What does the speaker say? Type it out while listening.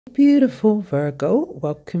Beautiful Virgo,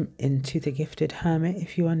 welcome into the Gifted Hermit.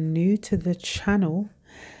 If you are new to the channel,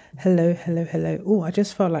 hello, hello, hello. Oh, I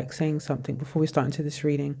just felt like saying something before we start into this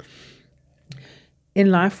reading.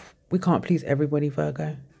 In life, we can't please everybody,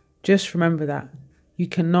 Virgo. Just remember that. You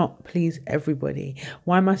cannot please everybody.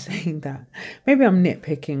 Why am I saying that? Maybe I'm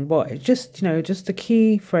nitpicking, but it's just, just the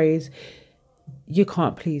key phrase. You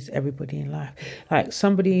can't please everybody in life. Like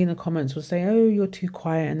somebody in the comments will say, oh, you're too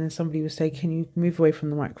quiet. And then somebody will say, can you move away from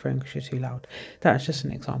the microphone because you're too loud? That's just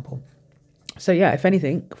an example. So yeah, if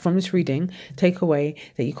anything, from this reading, take away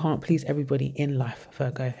that you can't please everybody in life,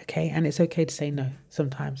 Virgo, okay? And it's okay to say no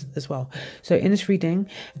sometimes as well. So in this reading,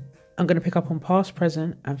 I'm going to pick up on past,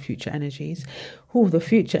 present, and future energies. Oh, the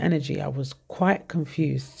future energy, I was quite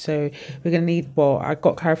confused. So we're going to need, I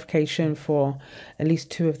got clarification for at least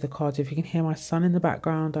two of the cards. If you can hear my son in the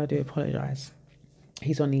background, I do apologize.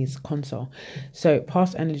 He's on his console. So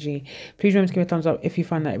past energy, please remember to give a thumbs up if you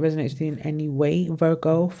find that it resonates with you in any way,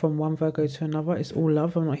 Virgo, from one Virgo to another. It's all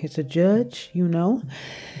love. I'm not here to judge,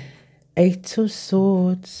 Eight of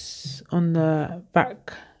Swords on the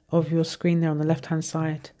back of your screen there on the left hand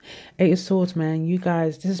side. Eight of Swords, man, you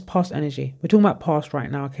guys, this is past energy. We're talking about past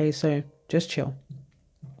right now, okay? So just chill.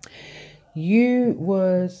 You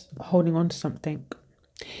was holding on to something.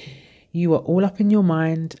 You were all up in your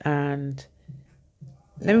mind, and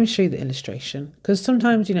let me show you the illustration, because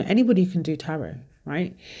sometimes, anybody can do tarot,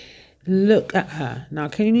 right? Look at her. Now,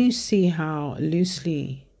 can you see how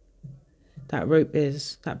loosely that rope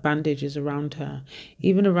is, that bandage is around her,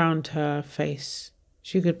 even around her face?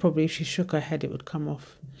 She could probably, if she shook her head, it would come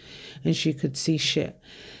off and she could see shit.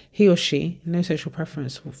 He or she, no sexual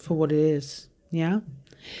preference for what it is. Yeah.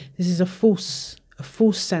 This is a false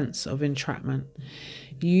sense of entrapment.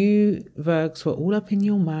 You Virgs were all up in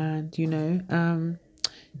your mind, you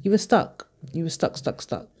were stuck. You were stuck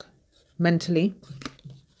mentally.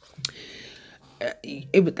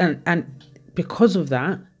 And because of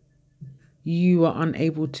that, you are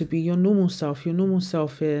unable to be your normal self. Your normal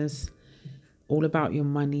self is all about your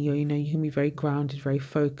money, or you can be very grounded, very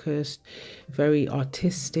focused, very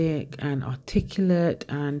artistic and articulate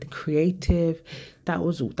and creative. That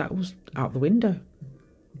was out the window.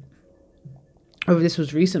 Whether this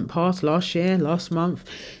was recent past, last year, last month,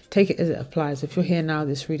 take it as it applies. If you're here now,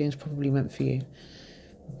 this reading is probably meant for you.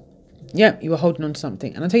 Yeah, you were holding on to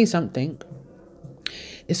something. And I'll tell you something,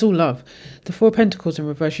 it's all love. The Four of Pentacles in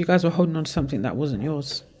reverse, you guys were holding on to something that wasn't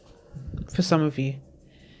yours, for some of you.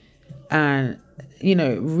 And,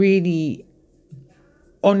 really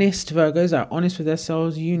honest Virgos are honest with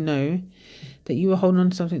themselves. That you were holding on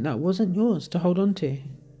to something that wasn't yours to hold on to.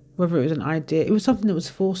 Whether it was an idea, it was something that was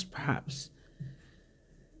forced perhaps.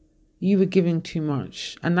 You were giving too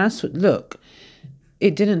much. And that's what, look,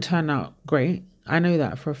 it didn't turn out great. I know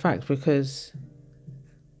that for a fact, because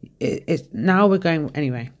it's now we're going,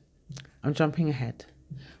 anyway, I'm jumping ahead.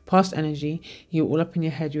 Past energy, you were all up in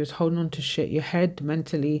your head. You was holding on to shit. Your head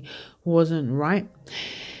mentally wasn't right.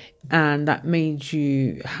 And that made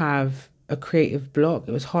you have a creative block.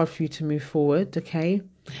 It was hard for you to move forward, okay?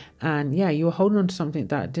 And yeah, you were holding on to something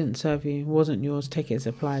that didn't serve you, wasn't yours. Take it as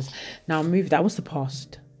it applies. Now that was the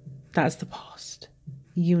past. That's the past.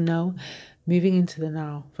 Moving into the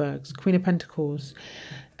now, Virgs. Queen of Pentacles,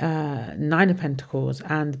 Nine of Pentacles,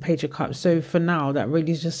 and the Page of Cups. So for now, that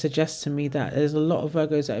really just suggests to me that there's a lot of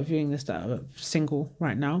Virgos that are viewing this that are single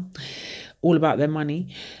right now, all about their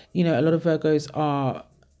money. A lot of Virgos are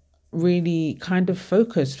really kind of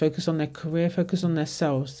focused on their career, focused on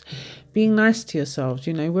themselves, being nice to yourselves,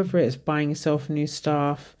 whether it's buying yourself new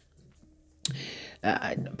stuff,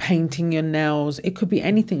 painting your nails, it could be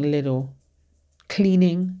anything little.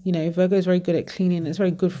 Cleaning, Virgo is very good at cleaning. It's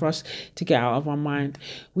very good for us to get out of our mind.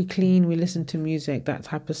 We clean, we listen to music, that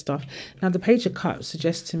type of stuff. Now, the Page of Cups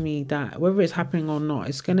suggests to me that whether it's happening or not,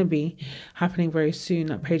 it's going to be happening very soon.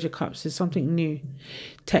 That Page of Cups is something new.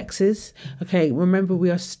 Texas, okay, remember we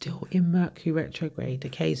are still in Mercury retrograde,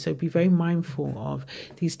 okay? So be very mindful of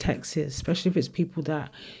these texts, especially if it's people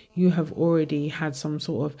that you have already had some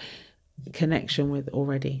sort of connection with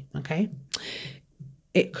already, okay?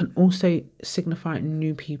 It can also signify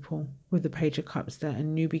new people with the Page of Cups there, a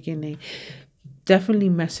new beginning. Definitely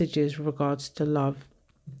messages with regards to love.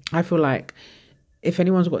 I feel like if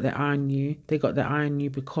anyone's got their eye on you, they got their eye on you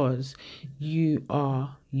because you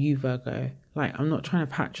are you, Virgo. Like, I'm not trying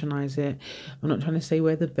to patronize it. I'm not trying to say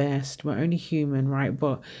we're the best. We're only human, right?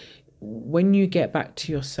 But when you get back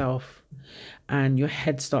to yourself and your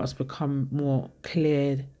head starts to become more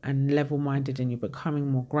cleared and level-minded, and you're becoming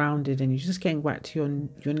more grounded, and you're just getting back to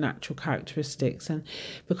your natural characteristics and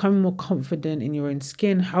becoming more confident in your own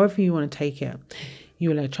skin, however you want to take it, you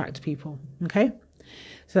will attract people, okay?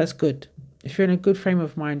 So that's good. If you're in a good frame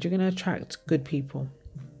of mind, you're going to attract good people.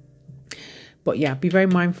 But yeah, be very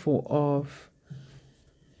mindful of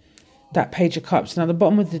that Page of Cups. Now, the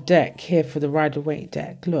bottom of the deck here for the Rider-Waite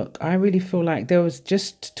deck. Look, I really feel like there was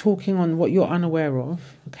just talking on what you're unaware of.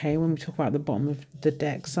 Okay, when we talk about the bottom of the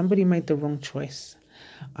deck, somebody made the wrong choice.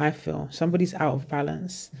 I feel somebody's out of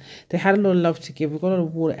balance. They had a lot of love to give. We've got a lot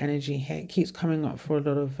of water energy here. It keeps coming up for a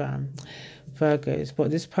lot of Virgos.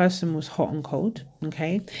 But this person was hot and cold.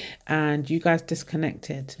 Okay, and you guys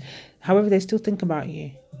disconnected. However, they still think about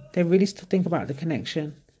you. They really still think about the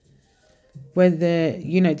connection. Whether,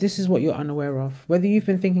 you know, this is what you're unaware of, whether you've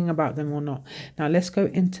been thinking about them or not. Now, let's go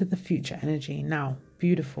into the future energy. Now,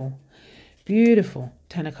 beautiful, beautiful.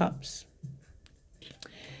 10 of Cups.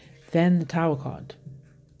 Then the Tower card.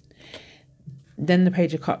 Then the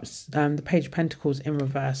Page of Cups, the Page of Pentacles in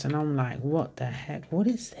reverse. And I'm like, what the heck? What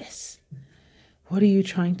is this? What are you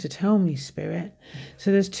trying to tell me, Spirit?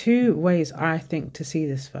 So there's two ways I think to see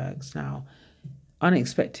this, Virgs. Now,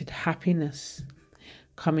 unexpected happiness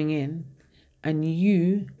coming in and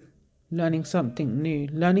you learning something new,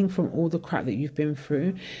 learning from all the crap that you've been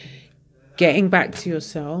through, getting back to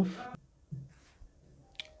yourself.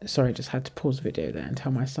 Sorry, just had to pause the video there and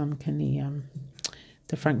tell my son, can he,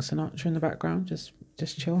 the Frank Sinatra in the background, just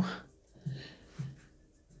chill.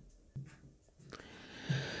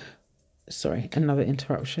 Sorry, another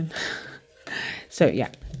interruption. So yeah,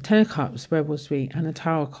 10 of Cups, where was we? And the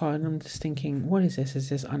Tower card, and I'm just thinking, what is this? Is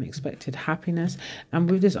this unexpected happiness? And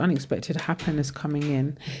with this unexpected happiness coming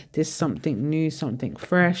in, there's something new, something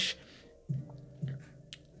fresh.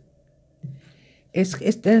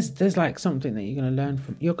 There's like something that you're going to learn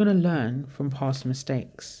from. You're going to learn from past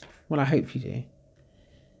mistakes. Well, I hope you do.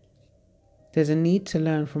 There's a need to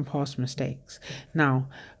learn from past mistakes. Now,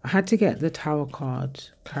 I had to get the Tower card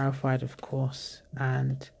clarified, of course,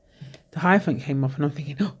 and the Hierophant came up and I'm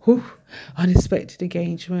thinking, oh, unexpected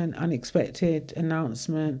engagement, unexpected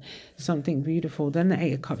announcement, something beautiful. Then the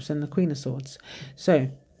 8 of Cups and the Queen of Swords. So,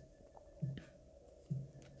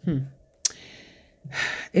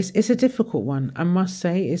 it's a difficult one. I must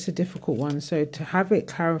say it's a difficult one. So to have it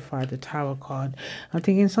clarified, the Tower card, I'm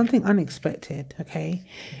thinking something unexpected, okay?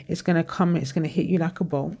 It's going to come, it's going to hit you like a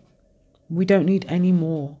bolt. We don't need any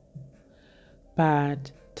more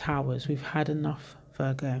bad towers. We've had enough,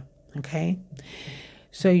 Virgo. Okay,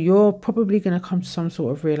 so you're probably going to come to some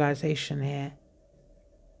sort of realization here.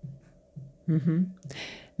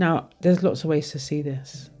 Now, there's lots of ways to see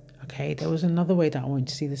this. Okay, there was another way that I wanted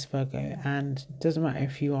to see this, Virgo, and it doesn't matter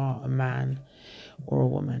if you are a man or a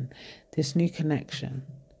woman. This new connection,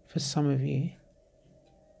 for some of you,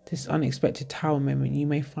 this unexpected Tower moment, you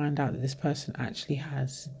may find out that this person actually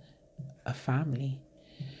has a family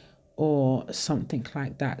or something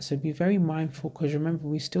like that. So be very mindful, because remember,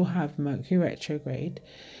 we still have Mercury retrograde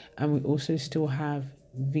and we also still have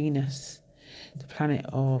Venus, the planet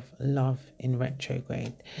of love, in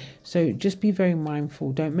retrograde. So just be very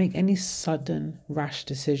mindful. Don't make any sudden rash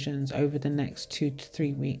decisions over the next 2 to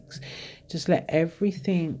 3 weeks. Just let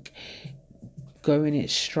everything go in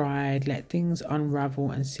its stride, let things unravel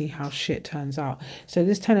and see how shit turns out. So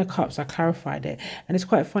this 10 of Cups, I clarified it, and it's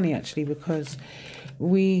quite funny actually, because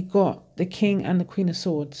we got the King and the Queen of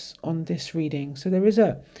Swords on this reading. So there is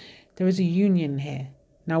a union here.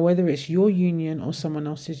 Now, whether it's your union or someone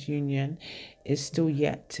else's union is still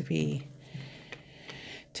yet to be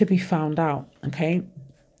found out, okay?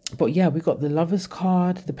 But yeah, we got the Lovers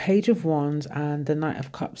card, the Page of Wands, and the Knight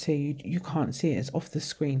of Cups here. You can't see it, it's off the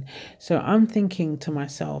screen. So I'm thinking to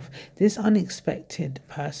myself, this unexpected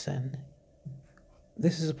person,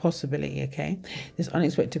 this is a possibility, okay? This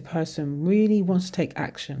unexpected person really wants to take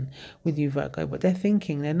action with you, Virgo, but they're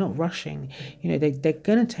thinking, they're not rushing. You know, they're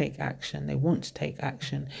going to take action. They want to take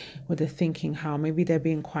action, but they're thinking how maybe they're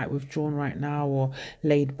being quite withdrawn right now or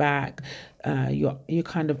laid back. You're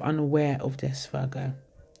kind of unaware of this, Virgo.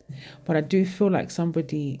 But I do feel like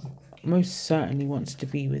somebody most certainly wants to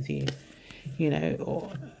be with you, you know,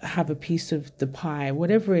 or have a piece of the pie,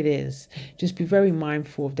 whatever it is. Just be very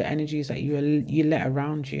mindful of the energies that you let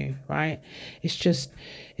around you, right? It's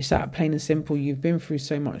that plain and simple. You've been through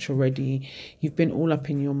so much already. You've been all up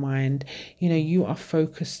in your mind. You know, you are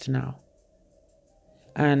focused now.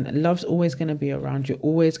 And love's always going to be around. You're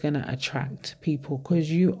always going to attract people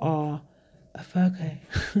because you are a Virgo.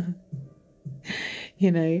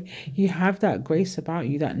 You know, you have that grace about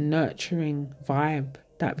you, that nurturing vibe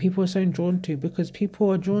that people are so drawn to, because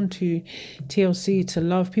people are drawn to TLC, to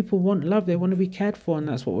love. People want love. They want to be cared for, and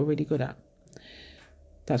that's what we're really good at.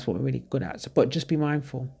 That's what we're really good at. But just be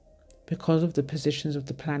mindful because of the positions of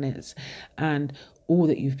the planets and all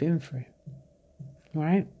that you've been through,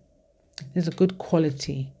 right? There's a good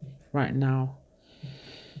quality right now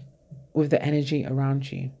with the energy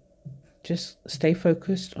around you. Just stay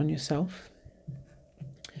focused on yourself.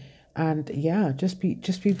 And yeah, just be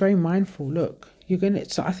very mindful. Look, you're gonna,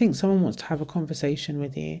 so I think someone wants to have a conversation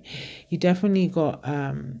with you. You definitely got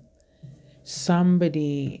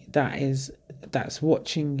somebody that's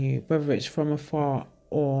watching you, whether it's from afar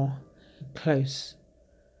or close.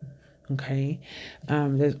 Okay.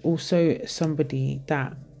 There's also somebody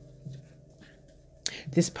that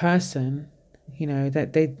this person, you know,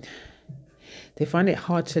 that they find it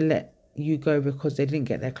hard to let you go because they didn't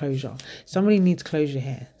get their closure. Somebody needs closure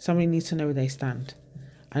here. Somebody needs to know where they stand.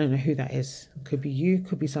 I don't know who that is. Could be you,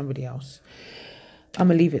 could be somebody else. I'm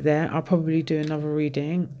going to leave it there. I'll probably do another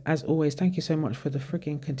reading. As always, thank you so much for the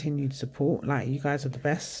freaking continued support. Like, you guys are the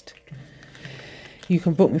best. You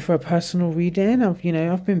can book me for a personal reading.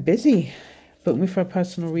 I've been busy. Book me for a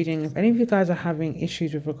personal reading. If any of you guys are having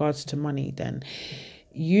issues with regards to money, then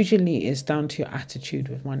usually it's down to your attitude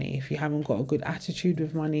with money. If you haven't got a good attitude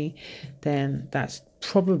with money, then that's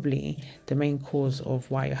probably the main cause of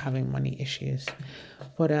why you're having money issues.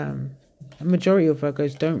 But a majority of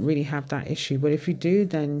Virgos don't really have that issue. But if you do,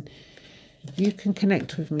 then you can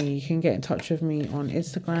connect with me. You can get in touch with me on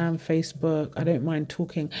Instagram, Facebook. I don't mind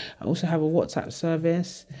talking. I also have a WhatsApp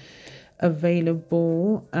service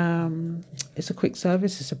available. It's a quick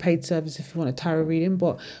service. It's a paid service if you want a tarot reading,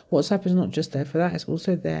 but WhatsApp is not just there for that. It's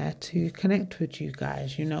also there to connect with you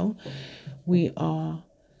guys. You know, we are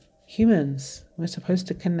humans. We're supposed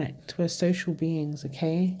to connect. We're social beings,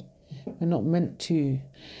 okay? We're not meant to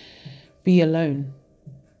be alone.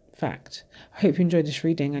 Fact. I hope you enjoyed this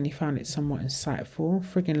reading and you found it somewhat insightful.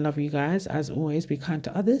 Friggin' love you guys. As always, be kind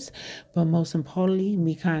to others, but most importantly,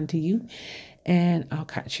 be kind to you. And I'll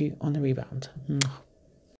catch you on the rebound.